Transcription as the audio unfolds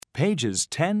Pages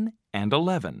 10 and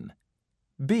 11.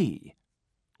 B.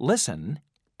 Listen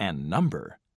and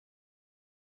number.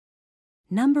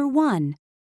 Number 1.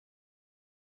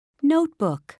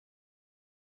 Notebook.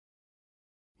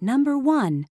 Number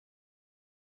 1.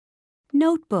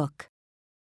 Notebook.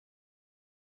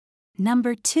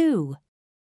 Number 2.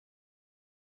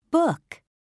 Book.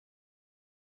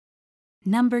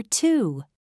 Number 2.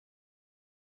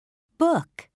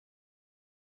 Book.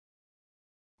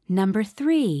 Number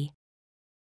 3.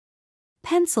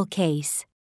 Pencil case.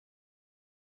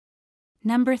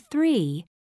 Number 3.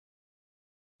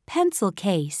 Pencil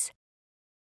case.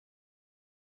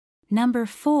 Number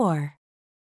 4.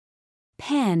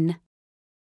 Pen.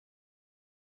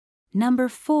 Number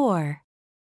 4.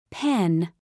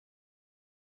 Pen.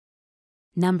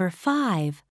 Number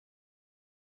 5.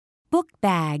 Book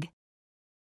bag.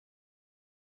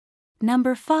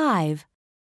 Number 5.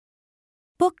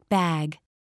 Book bag.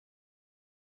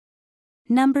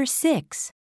 Number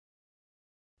 6.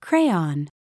 Crayon.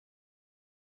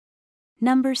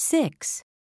 Number 6.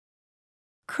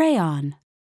 Crayon.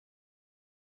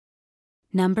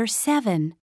 Number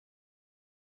 7.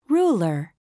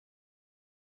 Ruler.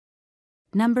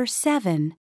 Number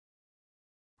 7.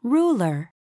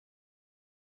 Ruler.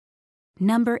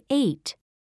 Number 8.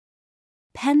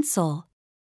 Pencil.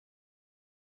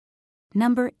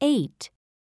 Number 8.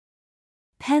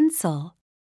 Pencil.